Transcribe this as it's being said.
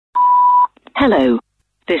Hello.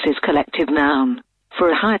 This is Collective Noun.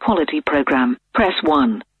 For a high-quality program, press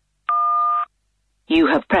 1. You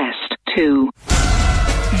have pressed 2.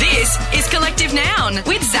 This is Collective Noun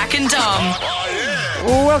with Zach and Dom.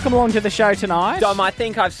 Well, welcome along to the show tonight. Dom, I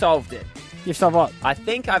think I've solved it. You've solved what? I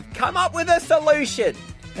think I've come up with a solution.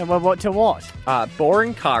 And what to what?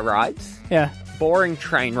 Boring car rides. Yeah. Boring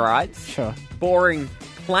train rides. Sure. Boring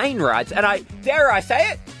plane rides. And dare I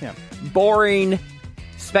say it? Yeah. Boring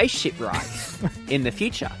spaceship rides in the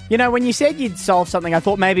future. You know, when you said you'd solve something, I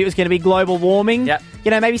thought maybe it was going to be global warming. Yep.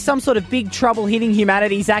 You know, maybe some sort of big trouble hitting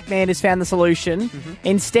humanity. Zach Mann has found the solution. Mm-hmm.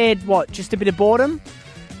 Instead, what? Just a bit of boredom?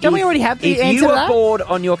 Don't we already have the answer to that? If you are bored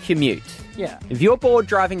on your commute, yeah. If you're bored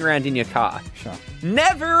driving around in your car, sure.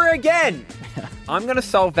 Never again! I'm going to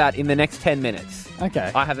solve that in the next 10 minutes.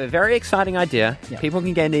 Okay. I have a very exciting idea. Yep. People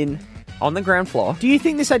can get in on the ground floor. Do you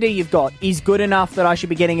think this idea you've got is good enough that I should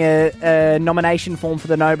be getting a nomination form for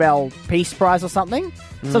the Nobel Peace Prize or something?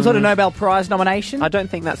 Some sort of Nobel Prize nomination? I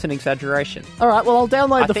don't think that's an exaggeration. All right, well, I'll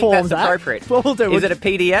download the forms. I think that's appropriate. What we'll do, is it a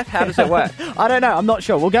PDF? How does it work? I don't know. I'm not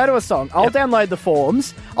sure. We'll go to a song. I'll download the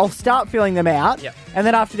forms. I'll start filling them out. Yep. And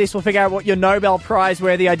then after this, we'll figure out what your Nobel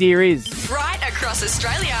Prize-worthy idea is. Right across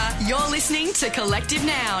Australia, you're listening to Collective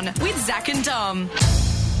Noun with Zach and Dom.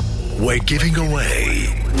 We're giving away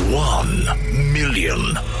 $1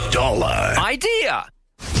 million idea.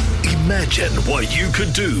 Imagine what you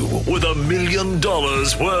could do with $1 million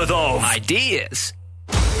worth of ideas.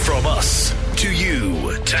 From us to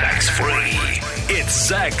you, tax-free. It's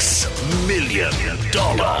Zach's $1 million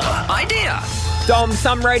idea. Dom,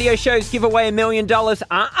 some radio shows give away $1 million.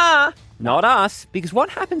 Not us. Because what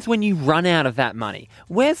happens when you run out of that money?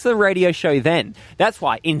 Where's the radio show then? That's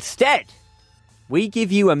why, instead, we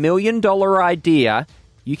give you $1 million idea.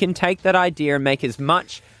 You can take that idea and make as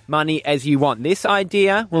much money as you want. This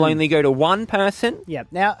idea will only go to one person. Yep.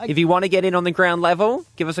 Now, if you want to get in on the ground level,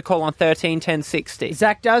 give us a call on 13 10 60.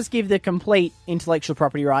 Zach does give the complete intellectual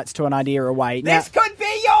property rights to an idea away. This could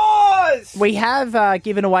be yours! We have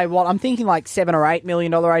given away, I'm thinking like $7 or $8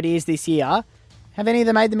 million ideas this year. Have any of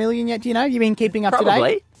them made the million yet, do you know? You've been keeping up to date?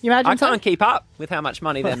 Probably. You imagine I can't keep up with how much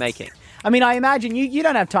money they're making. I mean, I imagine you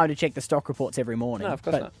don't have time to check the stock reports every morning. No, of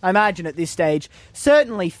course not. I imagine at this stage,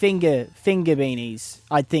 certainly finger beanies,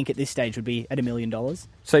 I'd think at this stage would be at $1 million.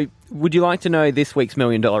 So, would you like to know this week's $1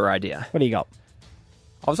 million idea? What do you got?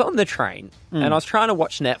 I was on the train and I was trying to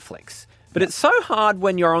watch Netflix. But it's so hard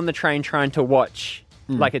when you're on the train trying to watch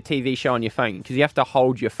like a TV show on your phone because you have to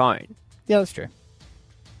hold your phone. Yeah, that's true.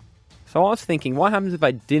 So I was thinking, what happens if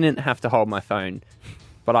I didn't have to hold my phone,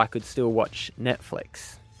 but I could still watch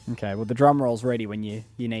Netflix? Okay, well, the drum roll's ready when you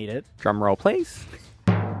need it. Drum roll, please.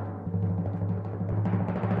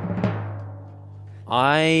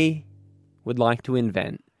 I would like to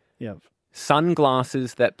invent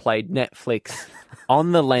sunglasses that played Netflix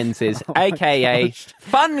on the lenses, a.k.a.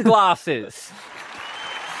 fun glasses.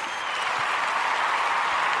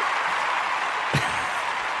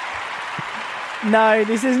 No,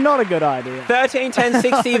 this is not a good idea. 13 10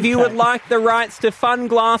 60 if you would like the rights to fun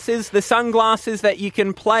glasses, the sunglasses that you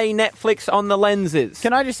can play Netflix on the lenses.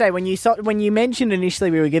 Can I just say, when you mentioned initially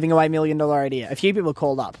we were giving away $1 million idea, a few people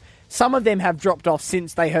called up. Some of them have dropped off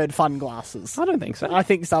since they heard fun glasses. I don't think so. I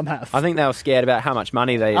think some have. I think they were scared about how much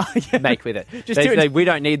money they make with it. They say, we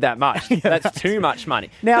don't need that much. That's too much money.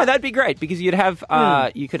 Now, no, that'd be great because you'd have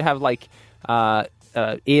you could have like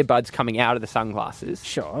earbuds coming out of the sunglasses,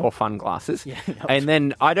 sure, or fun glasses, and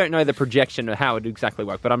then I don't know the projection of how it would exactly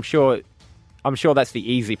work, but I'm sure that's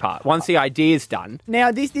the easy part. Once the idea's done.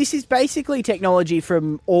 Now, this is basically technology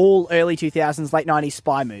from all early 2000s, late 90s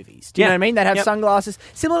spy movies. Do you know what I mean? They'd have sunglasses,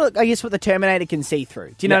 similar to, I guess, what the Terminator can see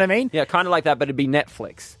through. Do you know what I mean? Yeah, kind of like that, but it'd be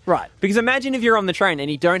Netflix. Right. Because imagine if you're on the train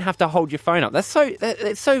and you don't have to hold your phone up. It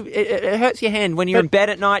hurts your hand when you're in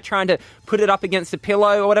bed at night trying to put it up against a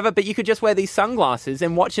pillow or whatever, but you could just wear these sunglasses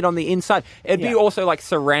and watch it on the inside. It'd be also like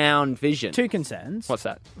surround vision. Two concerns. What's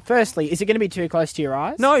that? Firstly, is it going to be too close to your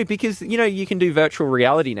eyes? No, because, you can do virtual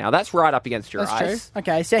reality now. That's right up against your eyes. That's true.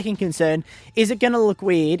 Okay, second concern, is it going to look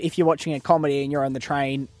weird if you're watching a comedy and you're on the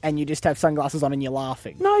train and you just have sunglasses on and you're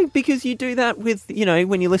laughing? No, because you do that with,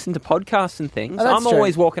 when you listen to podcasts and things. I'm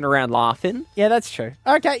always walking around laughing. Yeah, that's true.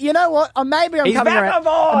 Okay, you know what? Maybe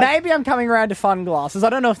I'm coming around to fun glasses. I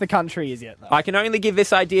don't know if the country is yet, though. I can only give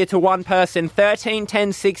this idea to one person, 13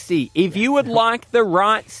 10 60. If you would like the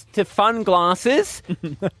rights to fun glasses,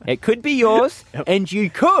 it could be yours, and you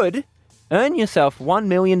could earn yourself $1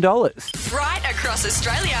 million. Right across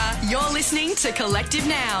Australia, you're listening to Collective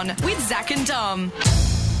Noun with Zach and Dom.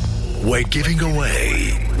 We're giving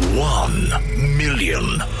away $1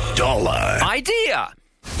 million idea.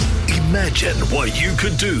 Imagine what you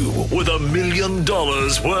could do with $1 million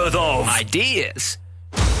worth of Ideas.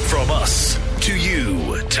 From us to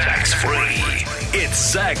you, tax-free.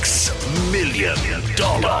 It's Zach's $1 million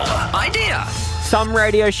Idea. Some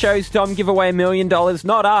radio shows, Dom, give away $1 million,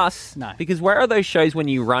 not us. No. Because where are those shows when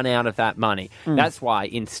you run out of that money? That's why,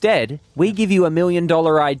 instead, we give you $1 million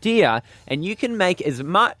idea, and you can make as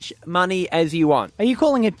much money as you want. Are you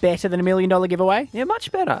calling it better than $1 million giveaway? Yeah,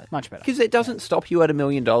 much better. Much better. Because it doesn't stop you at $1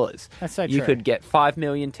 million. That's so You true. could get 5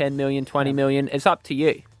 million, 10 million, 20 million. It's up to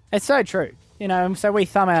you. It's so true. You know, so we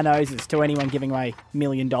thumb our noses to anyone giving away $1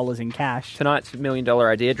 million in cash. Tonight's $1 million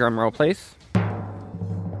idea, drum roll, please.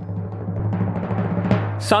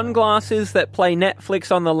 Sunglasses that play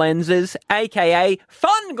Netflix on the lenses, a.k.a.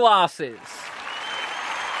 fun glasses.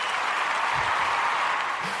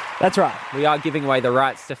 That's right. We are giving away the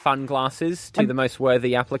rights to fun glasses to the most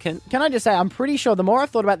worthy applicant. Can I just say, I'm pretty sure the more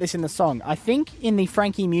I've thought about this in the song, I think in the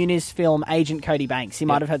Frankie Muniz film Agent Cody Banks, he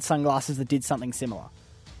might have had sunglasses that did something similar.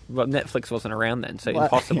 Well, Netflix wasn't around then, so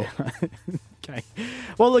impossible. Okay.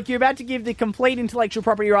 Well, look, you're about to give the complete intellectual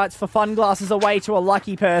property rights for fun glasses away to a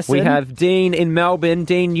lucky person. We have Dean in Melbourne.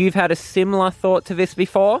 Dean, you've had a similar thought to this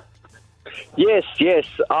before? Yes.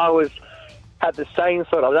 I had the same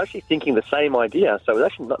thought. I was actually thinking the same idea, so it was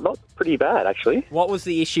actually not pretty bad, actually. What was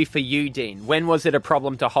the issue for you, Dean? When was it a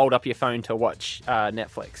problem to hold up your phone to watch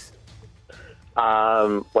Netflix?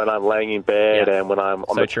 When I'm laying in bed and when I'm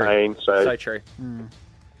on the train. So true.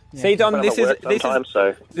 See, Dom, this is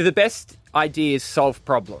the best ideas solve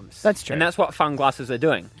problems. That's true. And that's what fun glasses are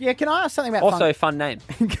doing. Yeah, can I ask something about Also, fun name.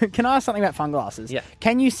 Can I ask something about fun glasses? Yeah.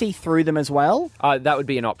 Can you see through them as well? That would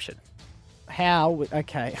be an option. How?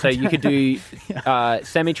 Okay. So you could do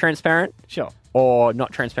semi-transparent, Sure. or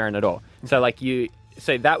not transparent at all. So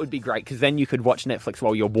so that would be great because then you could watch Netflix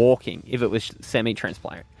while you're walking if it was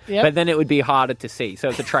semi-transparent. Yep. But then it would be harder to see, so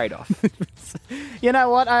it's a trade-off. You know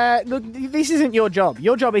what? Look, this isn't your job.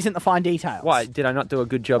 Your job isn't the fine details. Why? Did I not do a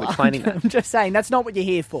good job explaining that? I'm just saying, that's not what you're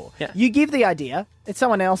here for. Yeah. You give the idea. It's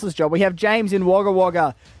someone else's job. We have James in Wagga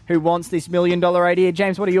Wagga who wants this $1 million idea.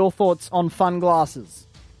 James, what are your thoughts on fun glasses?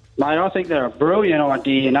 Mate, I think they're a brilliant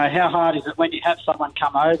idea. You know, how hard is it when you have someone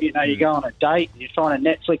come over, you know, you go on a date and you're trying to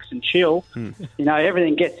Netflix and chill, you know,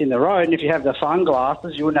 everything gets in the road, and if you have the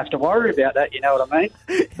sunglasses, you wouldn't have to worry about that, you know what I mean?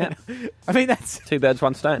 Yeah. I mean, that's... Two birds,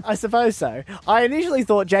 one stone. I suppose so. I initially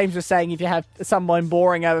thought James was saying if you have someone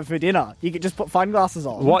boring over for dinner, you could just put fun glasses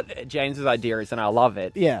on. What James's idea is, and I love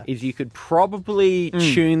it, Yeah. is you could probably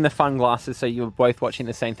tune the fun glasses so you're both watching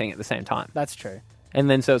the same thing at the same time. That's true. And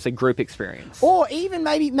then so it's a group experience. Or even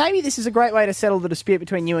maybe this is a great way to settle the dispute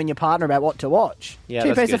between you and your partner about what to watch. Yeah, Two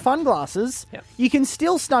that's pairs good. of fun glasses. Yep. You can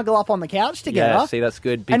still snuggle up on the couch together. Yeah, see, that's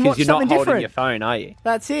good and because watch you're not something holding different. your phone, are you?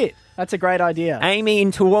 That's it. That's a great idea. Amy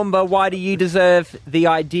in Toowoomba, why do you deserve the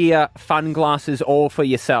idea fun glasses all for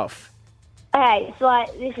yourself? Okay, so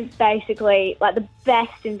this is basically the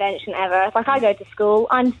best invention ever. It's I go to school,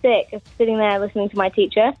 I'm sick of sitting there listening to my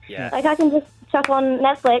teacher. Yeah. I can just chuck on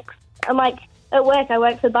Netflix. I'm at work, I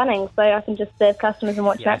work for Bunnings, so I can just serve customers and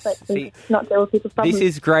watch Yes, Netflix see, and not deal with people's problems.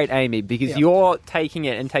 This is great, Amy, because you're taking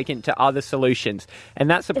it to other solutions. And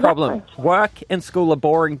that's the problem. Work and school are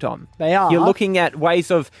boring, Dom. They are. You're looking at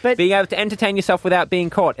ways of But- being able to entertain yourself without being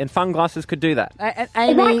caught, and fun glasses could do that.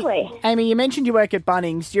 Exactly. Amy, you mentioned you work at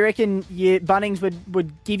Bunnings. Do you reckon Bunnings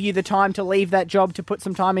would give you the time to leave that job to put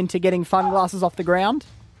some time into getting fun glasses off the ground?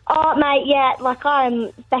 Oh, mate, yeah,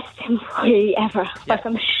 I'm best employee ever.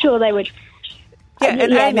 I'm sure they would... Yeah,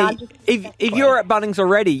 and Amy, no, just- if you're at Bunnings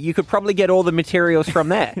already, you could probably get all the materials from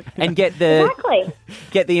there and get the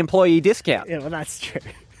employee discount. Yeah, well, that's true.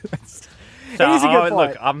 It is So, a good point.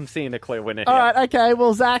 look, I'm seeing a clear winner All here. right, okay.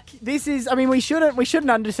 Well, Zach, this is... I mean, we shouldn't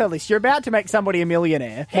undersell this. You're about to make somebody a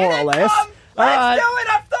millionaire, more or less. Let's do it!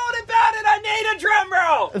 I've thought about it! I need a drum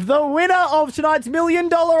roll! The winner of tonight's $1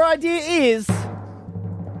 million idea is...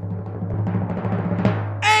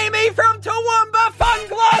 Amy from Toowoomba, fun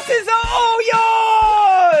glasses are all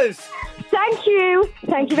yours! Thank you.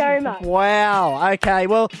 Thank you very much. Wow. Okay.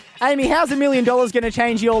 Well, Amy, how's $1 million going to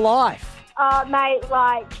change your life? Mate,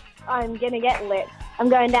 I'm going to get lit. I'm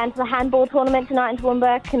going down to the handball tournament tonight in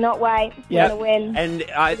Toowoomba. Cannot wait. Yep. Going to win. And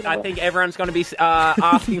I think everyone's going to be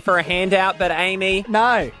asking for a handout, but Amy,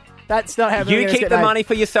 No, that's not how you millionaires keep get the made. money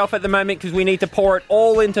for yourself at the moment because we need to pour it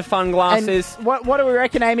all into fun And glasses. what do we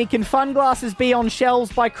reckon, Amy? Can fun glasses be on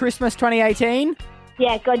shelves by Christmas 2018?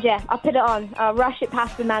 Yeah, God, yeah. I'll put it on. I'll rush it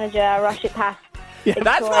past the manager. I'll rush it past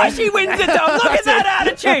That's why she wins it, Dom. Look at that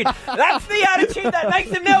attitude. That's the attitude that makes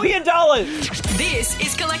 $1 million. This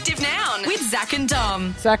is Collective Noun with Zach and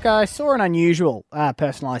Dom. Zach, I saw an unusual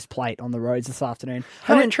personalised plate on the roads this afternoon.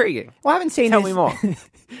 How intriguing. Well, I haven't seen Tell this. me more.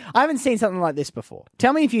 I haven't seen something like this before.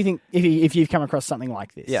 Tell me if you think if you've come across something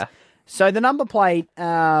like this. Yeah. So the number plate,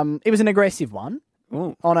 it was an aggressive one.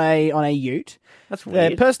 Ooh. on a ute. That's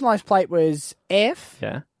weird. The personalised plate was F,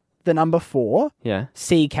 Yeah. the number 4, Yeah.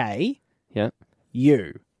 CK, Yeah.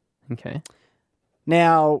 U. Okay.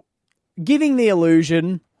 Now, giving the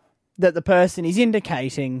illusion that the person is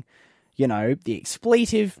indicating, the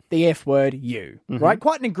expletive, the F word, you, right?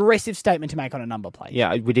 Quite an aggressive statement to make on a number plate.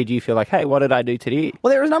 Yeah. Did you feel like, hey, what did I do today?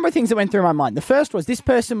 Well, there were a number of things that went through my mind. The first was this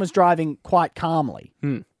person was driving quite calmly.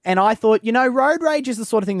 And I thought, road rage is the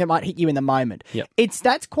sort of thing that might hit you in the moment. Yep.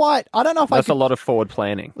 That's quite, I don't know if That's a lot of forward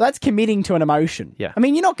planning. That's committing to an emotion. Yeah. I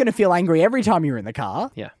mean, you're not going to feel angry every time you're in the car.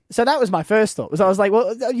 Yeah. So that was my first thought. I was like,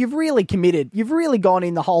 well, you've really committed. You've really gone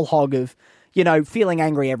in the whole hog of, feeling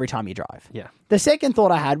angry every time you drive. Yeah. The second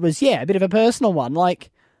thought I had was, a bit of a personal one. Like,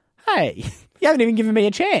 hey, you haven't even given me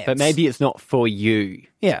a chance. But maybe it's not for you.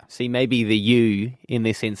 Yeah. See, maybe the you in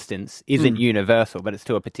this instance isn't universal, but it's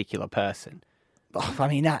to a particular person. Oh, I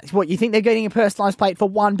mean, that's what you think they're getting a personalised plate for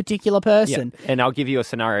one particular person. Yeah. And I'll give you a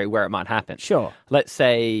scenario where it might happen. Sure. Let's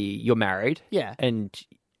say you're married. Yeah. And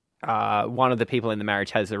one of the people in the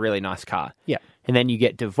marriage has a really nice car. Yeah. And then you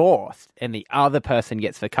get divorced and the other person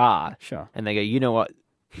gets the car. Sure. And they go, you know what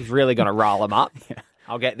is really going to rile them up? Yeah.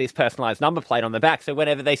 I'll get this personalised number plate on the back. So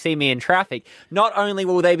whenever they see me in traffic, not only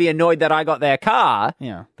will they be annoyed that I got their car,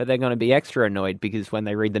 but they're going to be extra annoyed because when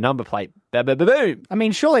they read the number plate, boom. I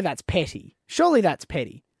mean, surely that's petty. Yeah,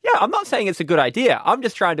 I'm not saying it's a good idea. I'm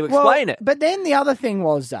just trying to explain it. But then the other thing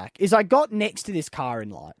was, Zach, is I got next to this car in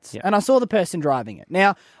lights and I saw the person driving it.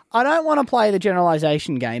 Now, I don't want to play the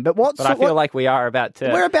generalisation game, but I feel like we are about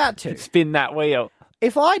to. We're about to. Spin that wheel.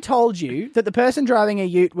 If I told you that the person driving a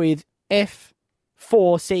ute with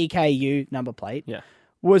F4CKU number plate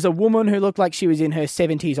was a woman who looked like she was in her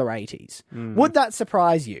 70s or 80s, would that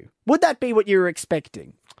surprise you? Would that be what you were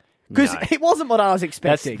expecting? Because it wasn't what I was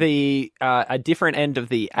expecting. That's the a different end of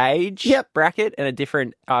the age bracket and a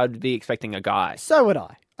different. I'd be expecting a guy. So would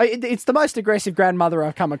I. It's the most aggressive grandmother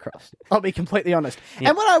I've come across. I'll be completely honest.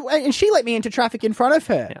 Yeah. And she let me into traffic in front of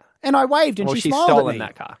her, and I waved, and she smiled at me. She's stolen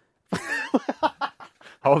that car.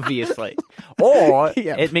 Obviously, or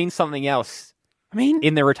it means something else. I mean,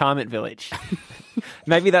 in the retirement village.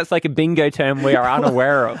 Maybe that's like a bingo term we are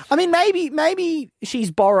unaware of. I mean, maybe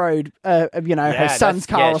she's borrowed, her son's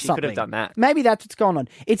car or something. She could have done that. Maybe that's what's going on.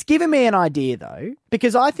 It's given me an idea though,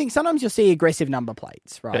 because I think sometimes you'll see aggressive number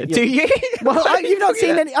plates, right? Do you? Well, you've not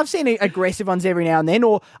seen any. I've seen aggressive ones every now and then,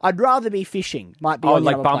 or I'd rather be fishing. Might be on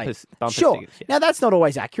like number bumpers. Sure. Stickers, Now that's not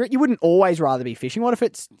always accurate. You wouldn't always rather be fishing. What if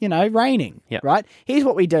it's raining? Yep. Right. Here's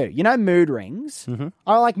what we do. Mood rings. Mm-hmm.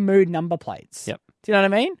 I like mood number plates. Yep. Do you know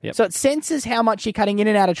what I mean? Yep. So it senses how much you're cutting in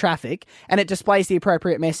and out of traffic, and it displays the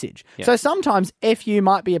appropriate message. Yep. So sometimes FU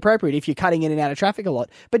might be appropriate if you're cutting in and out of traffic a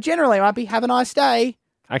lot, but generally it might be have a nice day.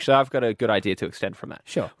 Actually, I've got a good idea to extend from that.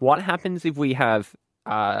 Sure. What happens if we have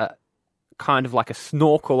kind of like a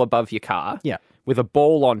snorkel above your car with a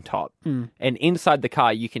ball on top, and inside the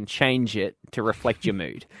car you can change it to reflect your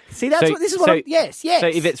mood? See, yes. So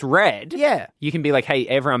if it's red, yeah, you can be like, hey,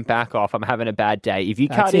 everyone back off, I'm having a bad day. If you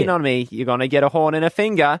cut in on me, you're going to get a horn and a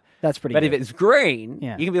finger. That's pretty good. But if it's green,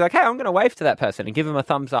 you can be like, hey, I'm going to wave to that person and give them a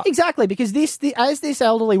thumbs up. Exactly, because as this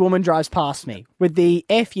elderly woman drives past me with the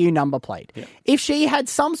FU number plate, if she had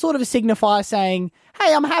some sort of a signifier saying,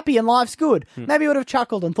 hey, I'm happy and life's good, maybe I would have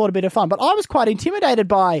chuckled and thought a bit of fun. But I was quite intimidated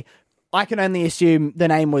by, I can only assume the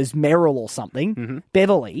name was Meryl or something,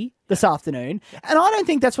 Beverly, this afternoon. And I don't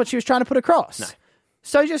think that's what she was trying to put across. No.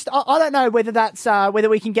 So I don't know whether that's whether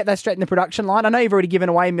we can get that straight in the production line. I know you've already given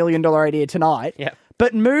away $1 million idea tonight. Yeah.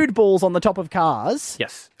 But mood balls on the top of cars.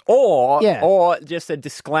 Yes. Or just a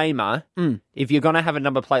disclaimer, if you're going to have a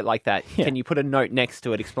number plate like that, can you put a note next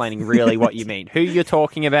to it explaining really what you mean? Who you're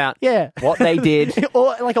talking about, what they did.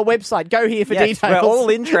 Or like a website, go here for details. We're all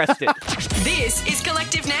interested. This is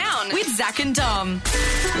Collective Noun with Zach and Dom.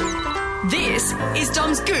 This is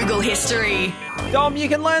Dom's Google history. Dom, you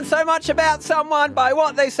can learn so much about someone by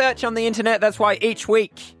what they search on the internet. That's why each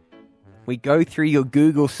week we go through your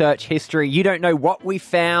Google search history. You don't know what we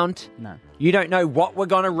found. No. You don't know what we're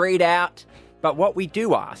going to read out. But what we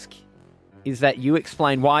do ask is that you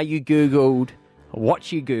explain why you Googled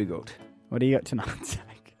what you Googled. What do you got tonight,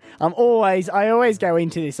 Zach? I always go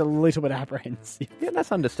into this a little bit apprehensive. Yeah,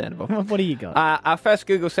 that's understandable. What do you got? Our first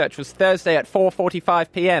Google search was Thursday at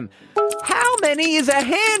 4:45 p.m. How many is a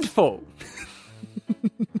handful?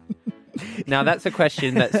 Now, that's a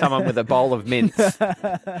question that someone with a bowl of mints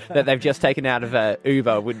that they've just taken out of a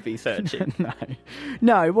Uber would be searching.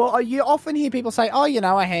 No. Well, you often hear people say, "Oh,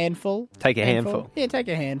 a handful." Take a handful. Yeah, take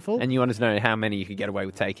a handful. And you want to know how many you could get away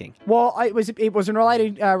with taking. Well, it was in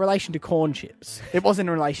relation to corn chips. It wasn't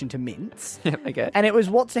in relation to mints. Okay. And it was,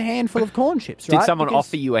 what's a handful of corn chips, right? Did someone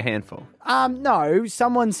offer you a handful? No,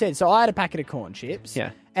 someone said, so I had a packet of corn chips.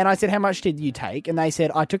 Yeah. And I said, how much did you take? And they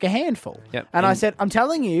said, I took a handful. Yep. And I said, I'm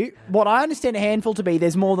telling you, what I understand a handful to be,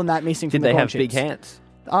 there's more than that missing from Did the they corn have chips. big hands?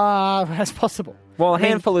 That's possible. Well, a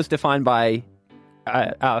handful is defined by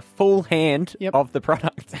a full hand Yep. of the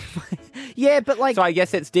product. Yeah, but So I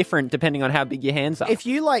guess it's different depending on how big your hands are. if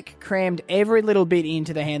you crammed every little bit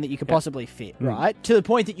into the hand that you could possibly fit, right? To the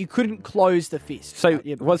point that you couldn't close the fist. So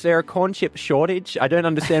right? was there a corn chip shortage? I don't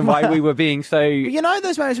understand why we were being so... You know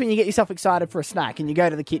those moments when you get yourself excited for a snack and you go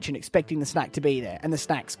to the kitchen expecting the snack to be there and the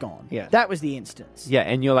snack's gone? Yeah. That was the instance. Yeah,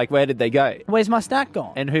 and you're like, where did they go? Where's my snack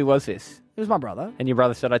gone? And who was this? It was my brother. And your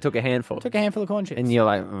brother said, I took a handful. Took a handful of corn chips. And you're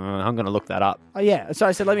like, I'm going to look that up. Oh, yeah. So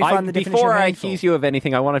I said, let me find the definition Before of I handful. accuse you of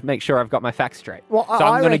anything, I want to make sure I've got my facts straight. Well, so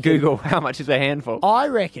I'm going to reckon- Google how much is a handful. I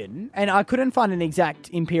reckon, and I couldn't find an exact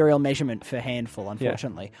imperial measurement for handful,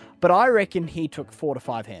 unfortunately, but I reckon he took 4 to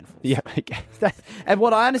 5 handfuls. Yeah, okay. And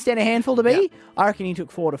what I understand a handful to be, I reckon he took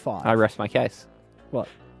 4 to 5. I rest my case. What?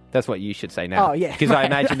 That's what you should say now. Oh, yeah. Because I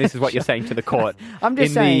imagine this is what you're saying to the court. I'm just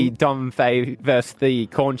in saying- the Dom Fay versus the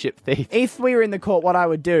corn chip thief. If we were in the court, what I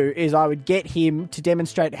would do is I would get him to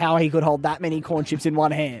demonstrate how he could hold that many corn chips in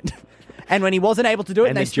one hand. And when he wasn't able to do it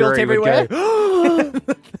and they the spilt jury would everywhere,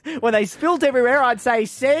 go, when they spilt everywhere, I'd say,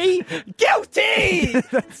 see? guilty!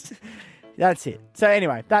 That's it. So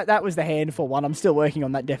anyway, that was the handful one. I'm still working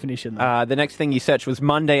on that definition, though. The next thing you searched was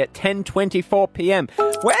Monday at 10:24 p.m.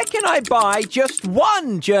 Where can I buy just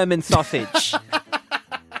one German sausage?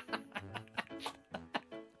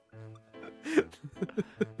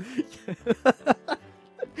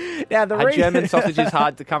 Now, A German sausage is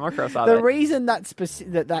hard to come across, are they? The reason that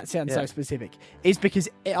sounds so specific is because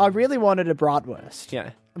I really wanted a bratwurst.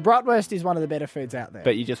 Yeah, Bratwurst is one of the better foods out there.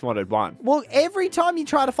 but you just wanted one. Well, every time you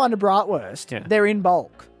try to find a bratwurst, Yeah. they're in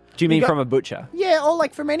bulk. Do you mean got- from a butcher? Yeah, or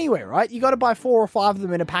from anywhere, right? You got to buy 4 or 5 of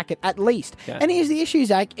them in a packet at least. Yeah. And here's the issue,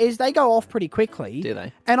 Zach, is they go off pretty quickly. Do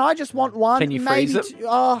they? And I just want one. Can you maybe freeze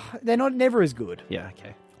them? they're never as good. Yeah,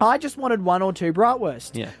 okay. I just wanted 1 or 2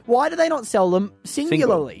 bratwursts. Yeah. Why do they not sell them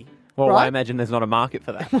singularly? Well, right? I imagine there's not a market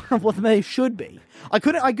for that. Well, they should be. I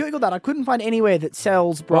googled that. I couldn't find anywhere that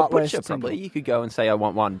sells Well, bratwurst. butcher probably. You could go and say, I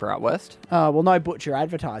want one bratwurst. Well, no butcher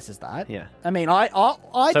advertises that. Yeah. I mean, I So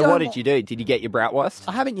don't. what did you do? Did you get your bratwurst?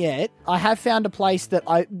 I haven't yet. I have found a place that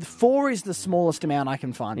 4 is the smallest amount I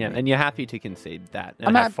can find. Yeah, there. and you're happy to concede that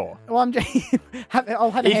and have 4. Well,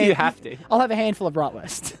 I'll have If you have to. I'll have a handful of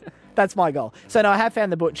bratwurst. That's my goal. So, no, I have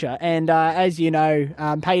found the butcher. And as you know,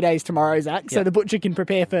 payday's tomorrow, Zach. So Yeah. the butcher can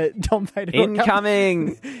prepare for Dom Fay to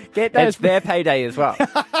Incoming! Get those. It's their payday as well.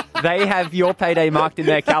 They have your payday marked in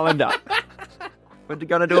their calendar. We're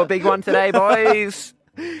going to do a big one today, boys.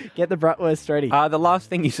 Get the bratwurst ready. The last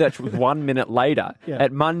thing you searched was 1 minute later Yeah.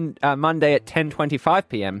 at Monday at 10:25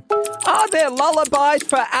 p.m. Are there lullabies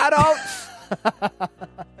for adults?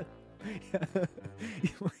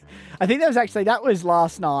 I think that was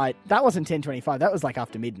last night. That wasn't 10:25. That was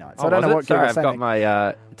after midnight. So I don't was know it? what Sorry, Google's I've saying. got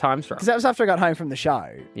my times wrong. Because that was after I got home from the show.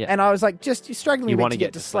 Yeah. And I was just struggling You a bit wanna to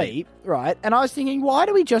get to sleep, right? And I was thinking, why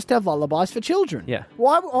do we just have lullabies for children? Yeah.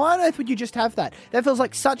 Why on earth would you just have that? That feels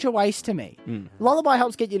like such a waste to me. Lullaby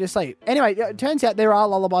helps get you to sleep. Anyway, it turns out there are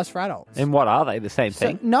lullabies for adults. And what are they? The same So,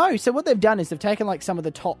 thing? no, so what they've done is they've taken some of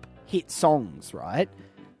the top hit songs, right?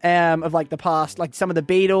 Of the past, some of the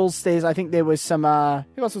Beatles. I think there was some,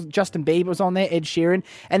 who else was Justin Bieber was on there, Ed Sheeran,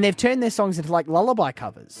 and they've turned their songs into lullaby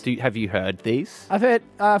covers. Have you heard these? I've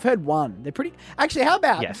heard one. They're pretty. Actually, how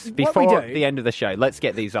about Yes. what Before we do? the end of the show, let's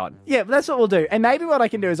get these on. Yeah, that's what we'll do. And maybe what I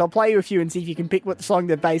can do is I'll play you a few and see if you can pick what song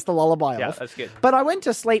they've based the lullaby Yeah, off. that's good. But I went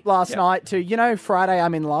to sleep last night to Friday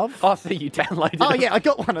I'm in Love. Oh, so you downloaded Oh them. yeah, I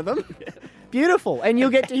got one of them. Beautiful. And you'll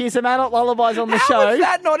get to hear some adult lullabies on the show. How is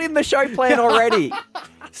that not in the show plan already?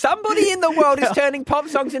 Somebody in the world is turning pop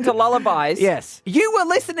songs into lullabies. Yes. You were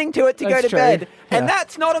listening to it to go That's to true. bed, and Yeah.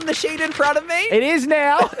 that's not on the sheet in front of me? It is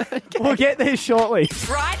now. We'll get there shortly.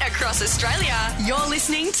 Right across Australia, you're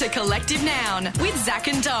listening to Collective Noun with Zach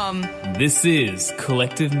and Dom. This is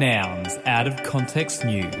Collective Nouns Out of Context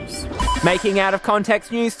News. Making out of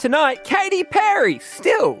context news tonight, Katy Perry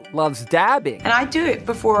still loves dabbing. And I do it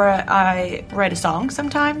before I write a song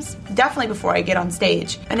sometimes, definitely before I get on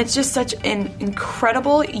stage. And it's just such an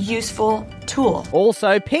incredible, useful tool.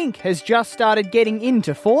 Also, Pink has just started getting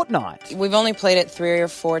into Fortnite. We've only played it 3 or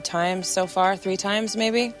 4 times so far, 3 times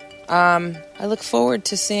maybe. I look forward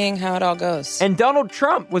to seeing how it all goes. And Donald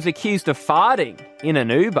Trump was accused of farting in an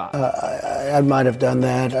Uber. I might have done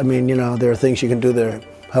that. I mean, there are things you can do that are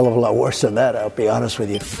a hell of a lot worse than that, I'll be honest with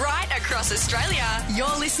you. Right across Australia,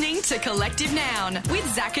 you're listening to Collective Noun with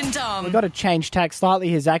Zach and Dom. We've got to change tack slightly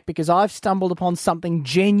here, Zach, because I've stumbled upon something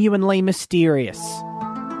genuinely mysterious.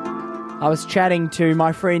 I was chatting to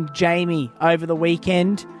my friend Jamie over the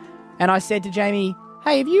weekend, and I said to Jamie,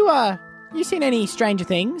 hey, have you seen any Stranger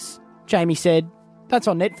Things? Jamie said, that's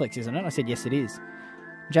on Netflix, isn't it? I said, yes, it is.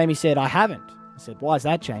 Jamie said, I haven't. I said, why is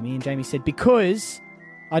that, Jamie? And Jamie said, because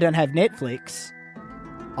I don't have Netflix,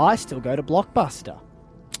 I still go to Blockbuster.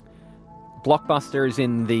 Blockbuster is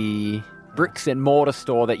in the bricks and mortar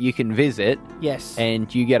store that you can visit. Yes.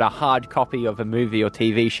 And you get a hard copy of a movie or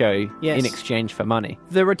TV show Yes. in exchange for money.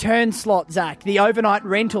 The return slot, Zach, the overnight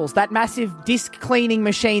rentals, that massive disc cleaning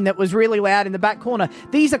machine that was really loud in the back corner.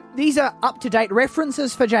 These are up-to-date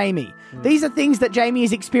references for Jamie. These are things that Jamie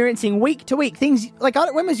is experiencing week to week. Things like,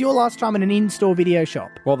 when was your last time in an in-store video shop?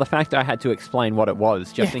 Well, the fact I had to explain what it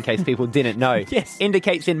was, just in case people didn't know,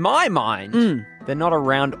 indicates in my mind they're not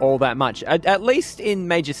around all that much. At least in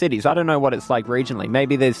major cities. I don't know what it's like regionally.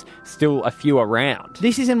 Maybe there's still a few around.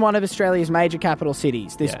 This is in one of Australia's major capital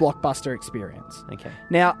cities, this Blockbuster experience. Okay.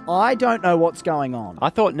 Now, I don't know what's going on. I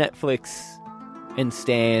thought Netflix and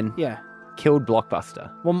Stan killed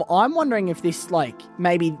Blockbuster. Well, I'm wondering if this,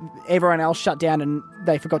 maybe everyone else shut down and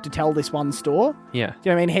they forgot to tell this one store. Yeah. Do you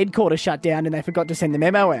know what I mean? Headquarters shut down and they forgot to send the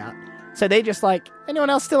memo out. So they're just like, anyone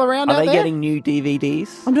else still around out Are there? they getting new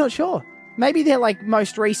DVDs? I'm not sure. Maybe their,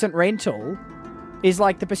 most recent rental is,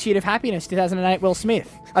 The Pursuit of Happiness, 2008, Will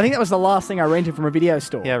Smith. I think that was the last thing I rented from a video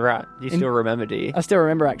store. Yeah, right. You still remember, do you? I still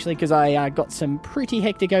remember, actually, because I got some pretty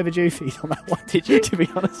hectic overdue fees on that one. Did you? To be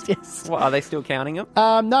honest, yes. What, are they still counting them?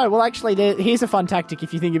 No, well, actually, here's a fun tactic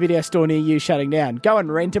if you think a video store near you shutting down. Go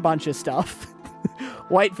and rent a bunch of stuff.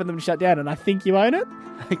 Wait for them to shut down, and I think you own it.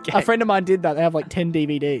 Okay. A friend of mine did that. They have 10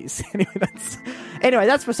 DVDs. Anyway,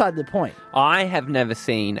 that's beside the point. I have never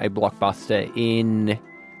seen a Blockbuster in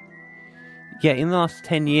the last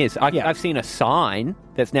 10 years. I've seen a sign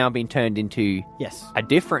that's now been turned into a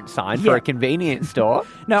different sign for a convenience store.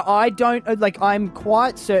 No, I don't. I'm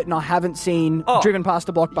quite certain I haven't seen driven past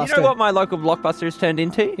a Blockbuster. You know what my local Blockbuster has turned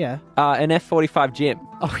into? Yeah. An F45 gym.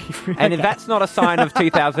 Oh, and if that's not a sign of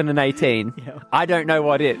 2018, I don't know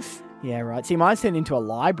what is. Yeah, right. See, mine's turned into a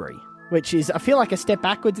library, which is, I feel like a step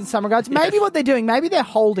backwards in some regards. Maybe what they're doing, maybe they're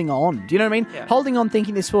holding on. Do you know what I mean? Yeah. Holding on,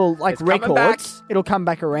 thinking this will, records, it'll come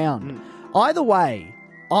back around. Either way,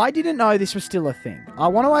 I didn't know this was still a thing. I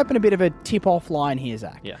want to open a bit of a tip-off line here,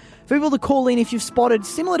 Zach. Yeah. For people to call in if you've spotted,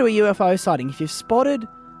 similar to a UFO sighting, if you've spotted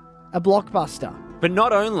a Blockbuster. But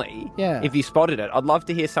not only if you spotted it, I'd love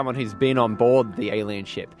to hear someone who's been on board the alien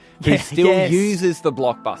ship who still uses the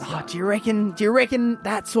Blockbuster. Oh, do you reckon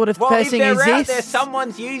that sort of person exists? Well, if they're out there,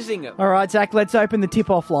 someone's using it. All right, Zach, let's open the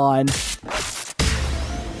tip-off line.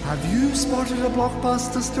 Have you spotted a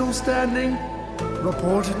Blockbuster still standing?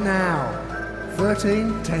 Report it now.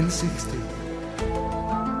 13 1060.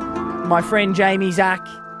 My friend Jamie, Zach,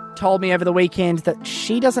 told me over the weekend that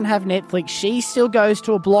she doesn't have Netflix. She still goes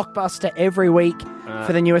to a Blockbuster every week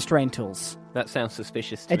for the newest rentals. That sounds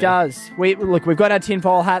suspicious to me. It does. We've got our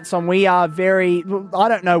tinfoil hats on. We are I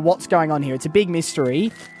don't know what's going on here. It's a big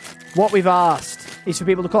mystery. What we've asked is for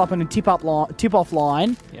people to call up on a tip-off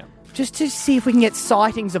line. Yeah. Just to see if we can get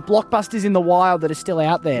sightings of Blockbusters in the wild that are still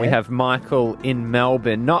out there. We have Michael in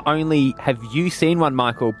Melbourne. Not only have you seen one,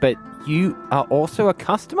 Michael, but you are also a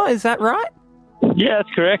customer. Is that right? Yeah, that's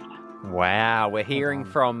correct. Wow, we're hearing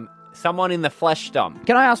from someone in the flesh, Dom.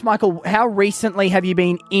 Can I ask, Michael, how recently have you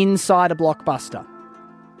been inside a Blockbuster?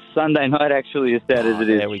 Sunday night, actually, as sad as it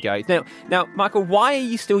is. There we go. Now, Michael, why are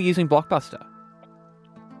you still using Blockbuster?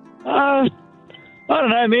 I don't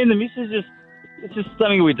know, man. The missus it's just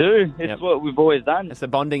something we do. It's what we've always done. It's a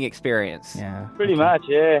bonding experience. Yeah. Pretty much,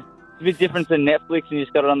 yeah. It's a bit different than Netflix and you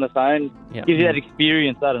just got it on the phone. Yep. Gives you that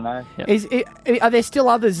experience, I don't know. Yep. Are there still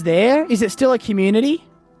others there? Is it still a community?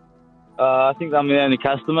 I think I'm the only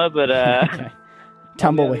customer, but... Okay.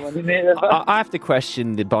 Tumbleweed. I have to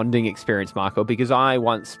question the bonding experience, Michael, because I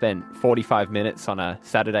once spent 45 minutes on a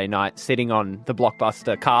Saturday night sitting on the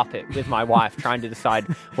Blockbuster carpet with my wife trying to decide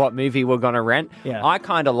what movie we're going to rent. Yeah. I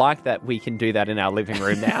kind of like that we can do that in our living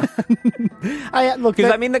room now. Look,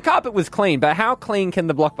 because, the carpet was clean, but how clean can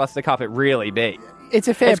the Blockbuster carpet really be? It's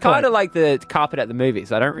a fair point. It's kind of like the carpet at the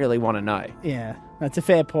movies. I don't really want to know. Yeah, that's a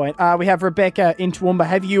fair point. We have Rebecca in Toowoomba.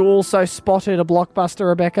 Have you also spotted a Blockbuster,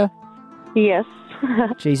 Rebecca? Yes.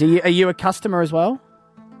 Jeez, are you a customer as well?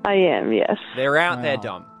 I am, yes. They're out there,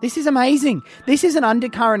 Dom. This is amazing. This is an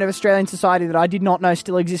undercurrent of Australian society that I did not know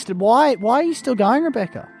still existed. Why are you still going,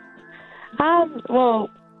 Rebecca? Well,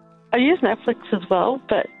 I use Netflix as well,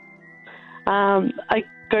 but I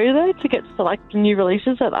go there to get select new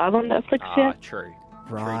releases that aren't on Netflix yet. True.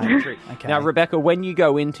 Right. True. Okay. Now, Rebecca, when you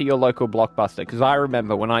go into your local Blockbuster, because I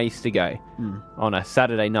remember when I used to go on a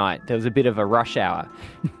Saturday night, there was a bit of a rush hour.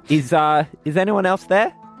 Is anyone else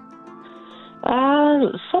there?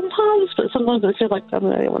 Sometimes, but sometimes I feel like I'm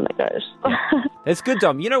the only one that goes. It's good,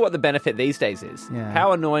 Dom. You know what the benefit these days is? Yeah.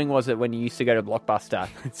 How annoying was it when you used to go to Blockbuster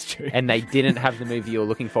It's true. and they didn't have the movie you were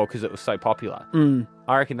looking for because it was so popular?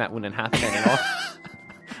 I reckon that wouldn't happen anymore.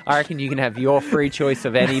 I reckon you can have your free choice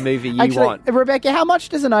of any movie you Actually, want. Rebecca, how much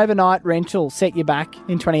does an overnight rental set you back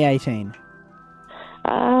in 2018?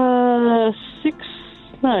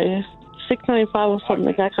 $6.95 or something.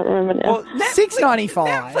 I can't remember now. Well, $6.95.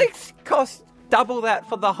 Netflix costs double that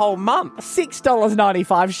for the whole month.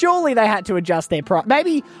 $6.95. Surely they had to adjust their price.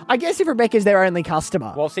 Maybe, I guess if Rebecca's their only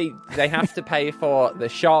customer. Well, see, they have to pay for the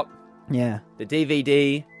shop, Yeah. the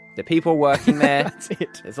DVD, the people working there. That's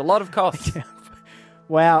it. There's a lot of costs.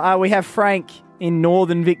 Wow. We have Frank in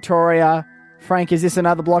Northern Victoria. Frank, is this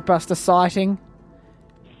another Blockbuster sighting?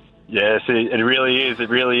 Yes, it really is. It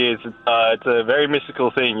really is. It's a very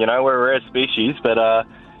mystical thing. You know, we're a rare species, but,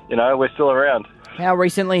 you know, we're still around. How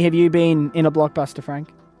recently have you been in a Blockbuster,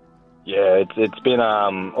 Frank? Yeah, it's been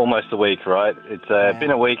almost a week, right? It's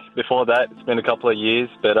been a week before that. It's been a couple of years.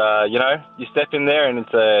 But, you know, you step in there and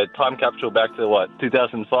it's a time capsule back to,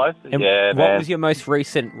 2005? And what was your most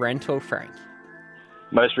recent rental, Frank?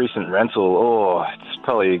 Most recent rental? Oh, it's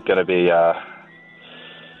probably going to be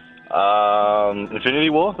Infinity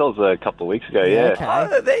War. That was a couple of weeks ago, yeah. Okay.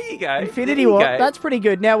 Oh, there you go. Infinity War. That's pretty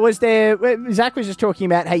good. Now, Zach was just talking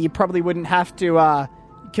about how you probably wouldn't have to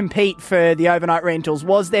compete for the overnight rentals.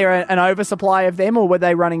 Was there an oversupply of them, or were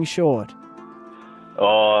they running short?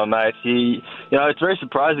 Oh, mate, you know, it's very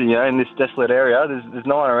surprising, you know, in this desolate area, there's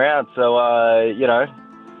no one around, so, you know,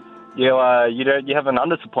 you have an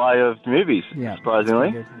undersupply of movies,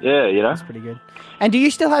 surprisingly. Yeah, you know. That's pretty good. And do you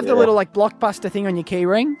still have the little, Blockbuster thing on your key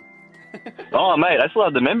ring? Oh, mate, I still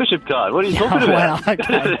have the membership card. What are you talking about? Wow,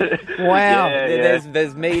 okay. Wow.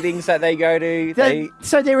 There's meetings that they go to.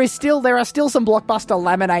 So there are still some Blockbuster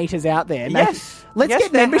laminators out there. Yes. Let's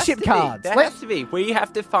get membership cards. There has to be. We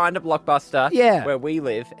have to find a Blockbuster where we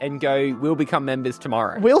live and go, we'll become members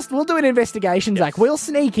tomorrow. We'll do an investigation, Zach. We'll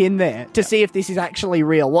sneak in there to see if this is actually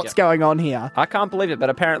real. What's going on here? I can't believe it, but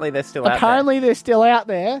apparently they're still out there. Apparently they're still out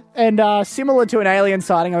there. And similar to an alien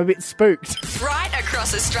sighting, I'm a bit spooked. Right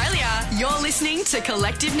across Australia, you're listening to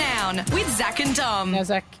Collective Noun with Zach and Dom. Now,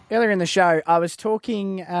 Zach, earlier in the show, I was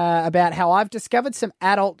talking about how I've discovered some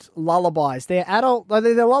adult lullabies. They're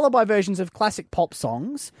lullaby versions of classic pop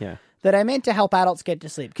songs that are meant to help adults get to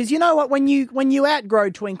sleep. Because you know what? When you outgrow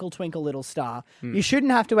Twinkle, Twinkle, Little Star, you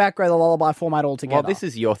shouldn't have to outgrow the lullaby format altogether. Well, this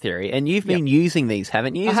is your theory, and you've been using these,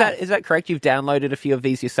 haven't you? Is that correct? You've downloaded a few of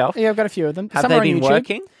these yourself? Yeah, I've got a few of them. Have Some they are on been YouTube.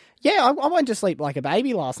 working? Yeah, I went to sleep like a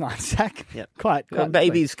baby last night, Zach. Yep. Quite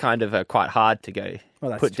babies kind of are quite hard to go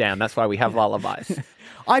put down. That's why we have lullabies.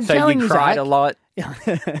 I'm so telling you cried Zach, a lot.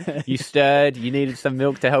 You stirred. You needed some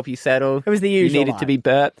milk to help you settle. It was the usual. You needed to be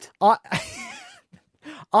burped.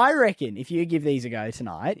 I reckon if you give these a go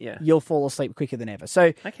tonight, you'll fall asleep quicker than ever.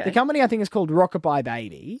 So the company I think is called Rockabye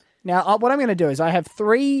Baby. Now, what I'm going to do is I have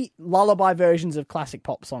 3 lullaby versions of classic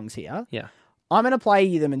pop songs here. Yeah. I'm going to play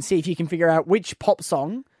you them and see if you can figure out which pop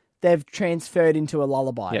song they've transferred into a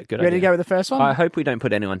lullaby. Yeah, good Ready idea. to go with the first one? I hope we don't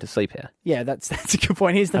put anyone to sleep here. Yeah, that's a good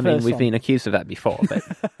point. Here's the first one. We've been accused of that before,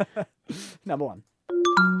 but... Number 1.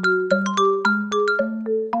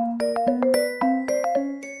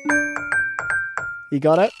 You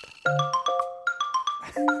got it?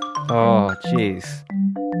 Oh, jeez.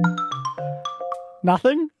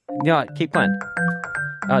 Nothing? No, keep playing.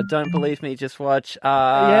 Don't believe me, just watch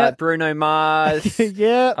Bruno Mars.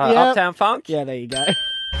 Uptown Funk. Yeah, there you go.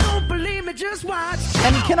 Don't believe me, just watch.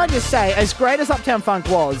 And can I just say, as great as Uptown Funk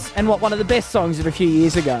was, and one of the best songs of a few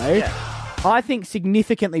years ago, I think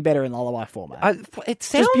significantly better in lullaby format. It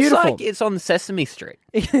sounds like it's on Sesame Street.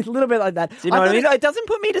 A little bit like that. Do you know what I mean? It doesn't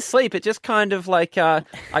put me to sleep. It just kind of like, I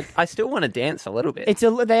still want to dance a little bit.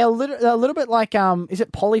 They're a little bit like, is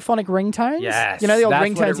it polyphonic ringtones? Yes, you know the old that's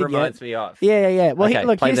ringtones what it you reminds get? me of. Yeah. Well, okay,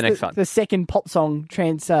 play here's the next one. The second pop song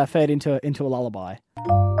transferred into a lullaby.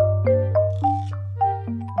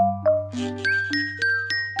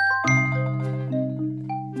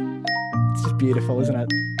 It's just beautiful, isn't it?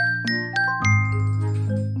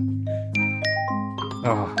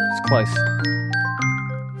 Oh, it's close.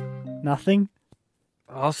 Nothing?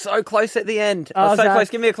 Oh, so close at the end. Oh, so Zach. close.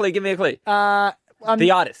 Give me a clue.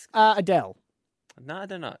 The artist. Adele. No, I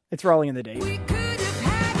don't know. It's Rolling in the Deep.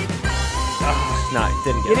 No,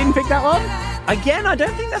 didn't get You didn't pick that one? Again, I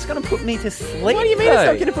don't think that's going to put me to sleep. What do you mean it's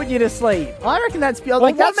not going to put you to sleep? I reckon that's...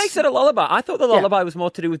 What makes it a lullaby? I thought the lullaby was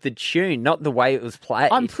more to do with the tune, not the way it was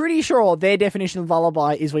played. I'm pretty sure their definition of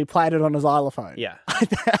lullaby is we played it on a xylophone. Yeah.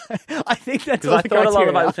 I think that's all I the thought a criteria.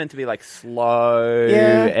 lullaby was meant to be like slow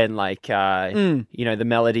and like, the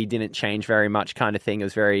melody didn't change very much kind of thing. It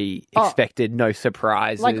was very expected, no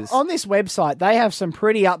surprises. Like on this website, they have some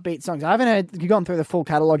pretty upbeat songs. I haven't gone through the full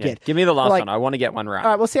catalogue yet. Give me the last one. I want to get one right.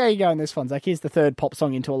 All right, we'll see how you go in this one, Zach. Here's the third pop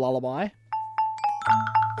song into a lullaby.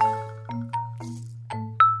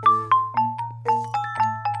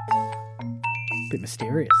 Bit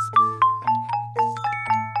mysterious.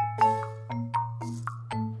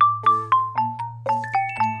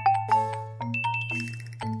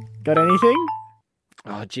 Got anything?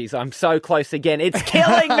 Oh, jeez, I'm so close again. It's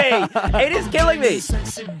killing me. It is killing me.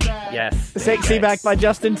 Yes. Sexy Back by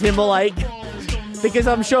Justin Timberlake. Because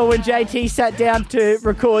I'm sure when JT sat down to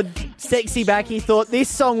record Sexy Back, he thought this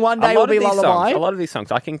song one day will be lullaby. A lot of these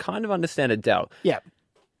songs, I can kind of understand Adele. Yeah.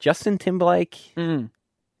 Justin Timberlake,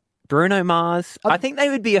 Bruno Mars. I think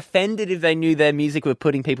they would be offended if they knew their music were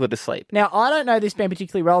putting people to sleep. Now, I don't know this band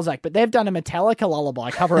particularly well, Zach, but they've done a Metallica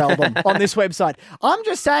lullaby cover album on this website. I'm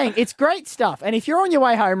just saying, it's great stuff. And if you're on your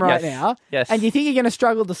way home right now and you think you're going to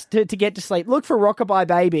struggle to get to sleep, look for Rockabye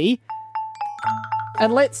Baby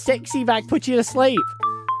and let Sexy Back put you to sleep.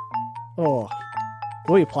 Oh,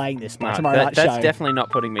 you're playing this tomorrow night show. That's definitely not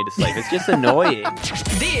putting me to sleep. It's just annoying.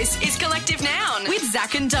 This is Collective Noun with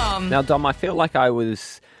Zach and Dom. Now, Dom, I feel like I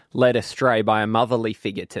was led astray by a motherly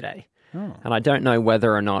figure today. Oh. And I don't know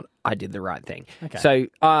whether or not I did the right thing. Okay. So,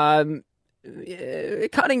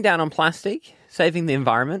 cutting down on plastic, saving the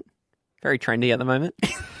environment, very trendy at the moment.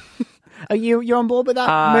 Are you on board with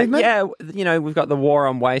that movement? Yeah, we've got the war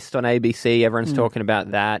on waste on ABC. Everyone's talking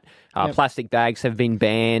about that. Plastic bags have been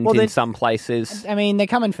banned in some places. I mean, they're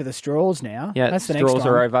coming for the straws now. Yeah, that's the straws next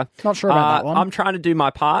one. are over. Not sure about that one. I'm trying to do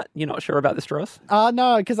my part. You're not sure about the straws?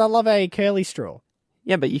 No, because I love a curly straw.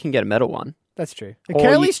 Yeah, but you can get a metal one. That's true. The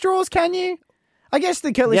curly straws, can you? I guess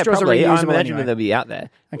the curly straws probably. are reusable I imagine anyway. they'll be out there.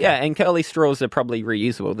 Okay. Yeah, and curly straws are probably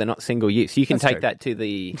reusable. They're not single use. You can That's take true. that to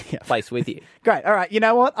the place with you. Great. All right. You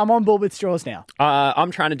know what? I'm on board with straws now.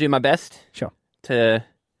 I'm trying to do my best. Sure. To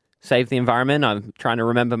save the environment. I'm trying to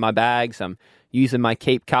remember my bags. I'm using my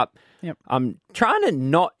Keep cup. Yep. I'm trying to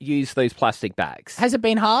not use those plastic bags. Has it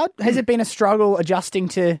been hard? Has it been a struggle adjusting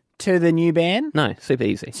to the new ban? No, super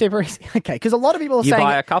easy. Super easy. Okay, because a lot of people are you saying...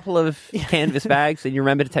 buy a couple of canvas bags and you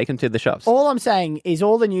remember to take them to the shops. All I'm saying is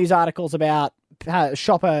all the news articles about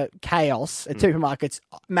shopper chaos at supermarkets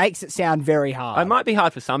makes it sound very hard. It might be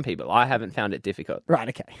hard for some people. I haven't found it difficult. Right,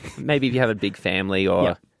 okay. Maybe if you have a big family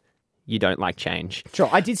or you don't like change. Sure.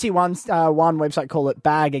 I did see one website call it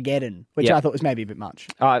Bag-ageddon, which I thought was maybe a bit much.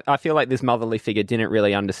 I feel like this motherly figure didn't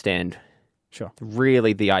really understand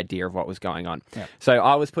really the idea of what was going on. Yeah. So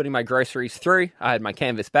I was putting my groceries through. I had my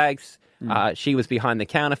canvas bags. She was behind the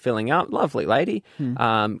counter filling up. Lovely lady.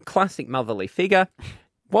 Classic motherly figure.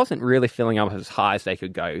 Wasn't really filling up as high as they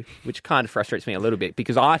could go, which kind of frustrates me a little bit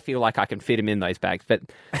because I feel like I can fit them in those bags, but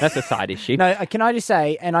that's a side issue. No, can I just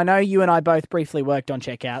say, and I know you and I both briefly worked on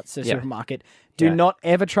checkouts at a supermarket, do not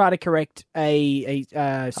ever try to correct a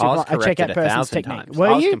checkout person's technique. Times.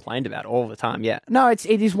 I was complained about all the time, No, it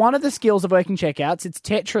is one of the skills of working checkouts. It's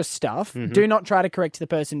Tetris stuff. Mm-hmm. Do not try to correct the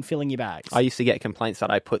person filling your bags. I used to get complaints that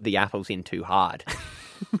I put the apples in too hard.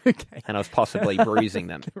 Okay. And I was possibly bruising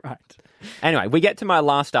them. Right. Anyway, we get to my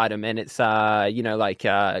last item, and it's, a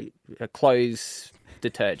clothes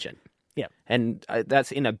detergent. Yeah. And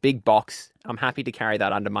that's in a big box. I'm happy to carry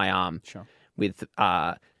that under my arm with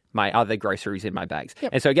my other groceries in my bags.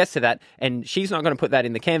 Yep. And so it gets to that, and she's not going to put that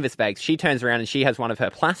in the canvas bags. She turns around and she has one of her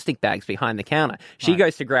plastic bags behind the counter. She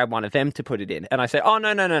goes to grab one of them to put it in. And I say, oh,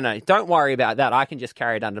 no. Don't worry about that. I can just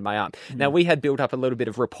carry it under my arm. Now, we had built up a little bit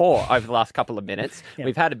of rapport over the last couple of minutes. Yep.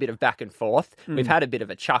 We've had a bit of back and forth. We've had a bit of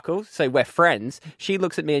a chuckle. So we're friends. She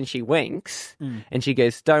looks at me and she winks. And she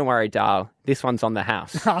goes, don't worry, Darl. This one's on the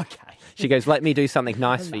house. Okay. She goes, let me do something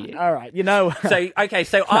nice for you. All right. You know. So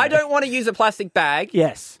I don't want to use a plastic bag.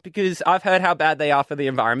 Yes. Because I've heard how bad they are for the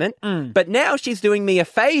environment. But now she's doing me a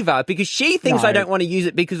favour because she thinks I don't want to use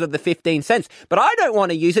it because of the 15 cents. But I don't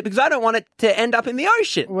want to use it because I don't want it to end up in the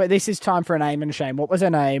ocean. Well, this is time for a name and shame. What was her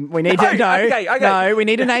name? We need to Okay. No, we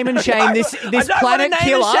need a name and shame. This planet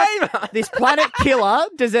killer. This planet killer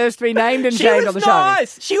deserves to be named and shamed on the show.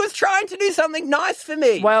 She was trying to do something nice for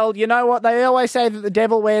me. Well, you know what? They always say that the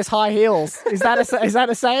devil wears high high heels. Is that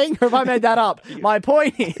a saying, or have I made that up? My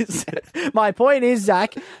point is,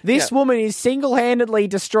 Zach, this woman is single-handedly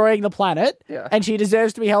destroying the planet, and she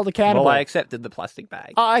deserves to be held accountable. Well, I accepted the plastic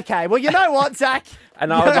bag. Oh, okay. Well, you know what, Zach?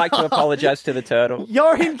 And I would like to apologise to the turtle.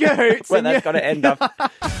 You're in cahoots. Well, that's got to end up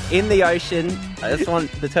in the ocean. I just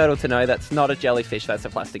want the turtle to know that's not a jellyfish, that's a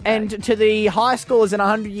plastic bag. And to the high schoolers in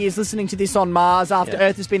 100 years listening to this on Mars after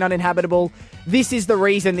Earth has been uninhabitable, this is the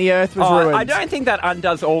reason the Earth was ruined. I don't think that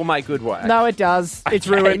undoes all my good work. No, it does. It's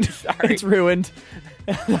ruined. Sorry. It's ruined.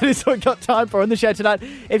 That is what we've got time for on the show tonight.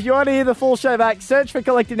 If you want to hear the full show back, search for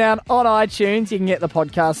Collective Noun on iTunes. You can get the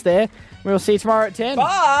podcast there. We'll see you tomorrow at 10.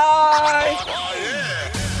 Bye!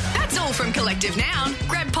 That's all from Collective Noun.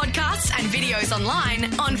 Grab podcasts and videos online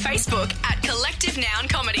on Facebook at Collective Noun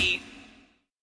Comedy.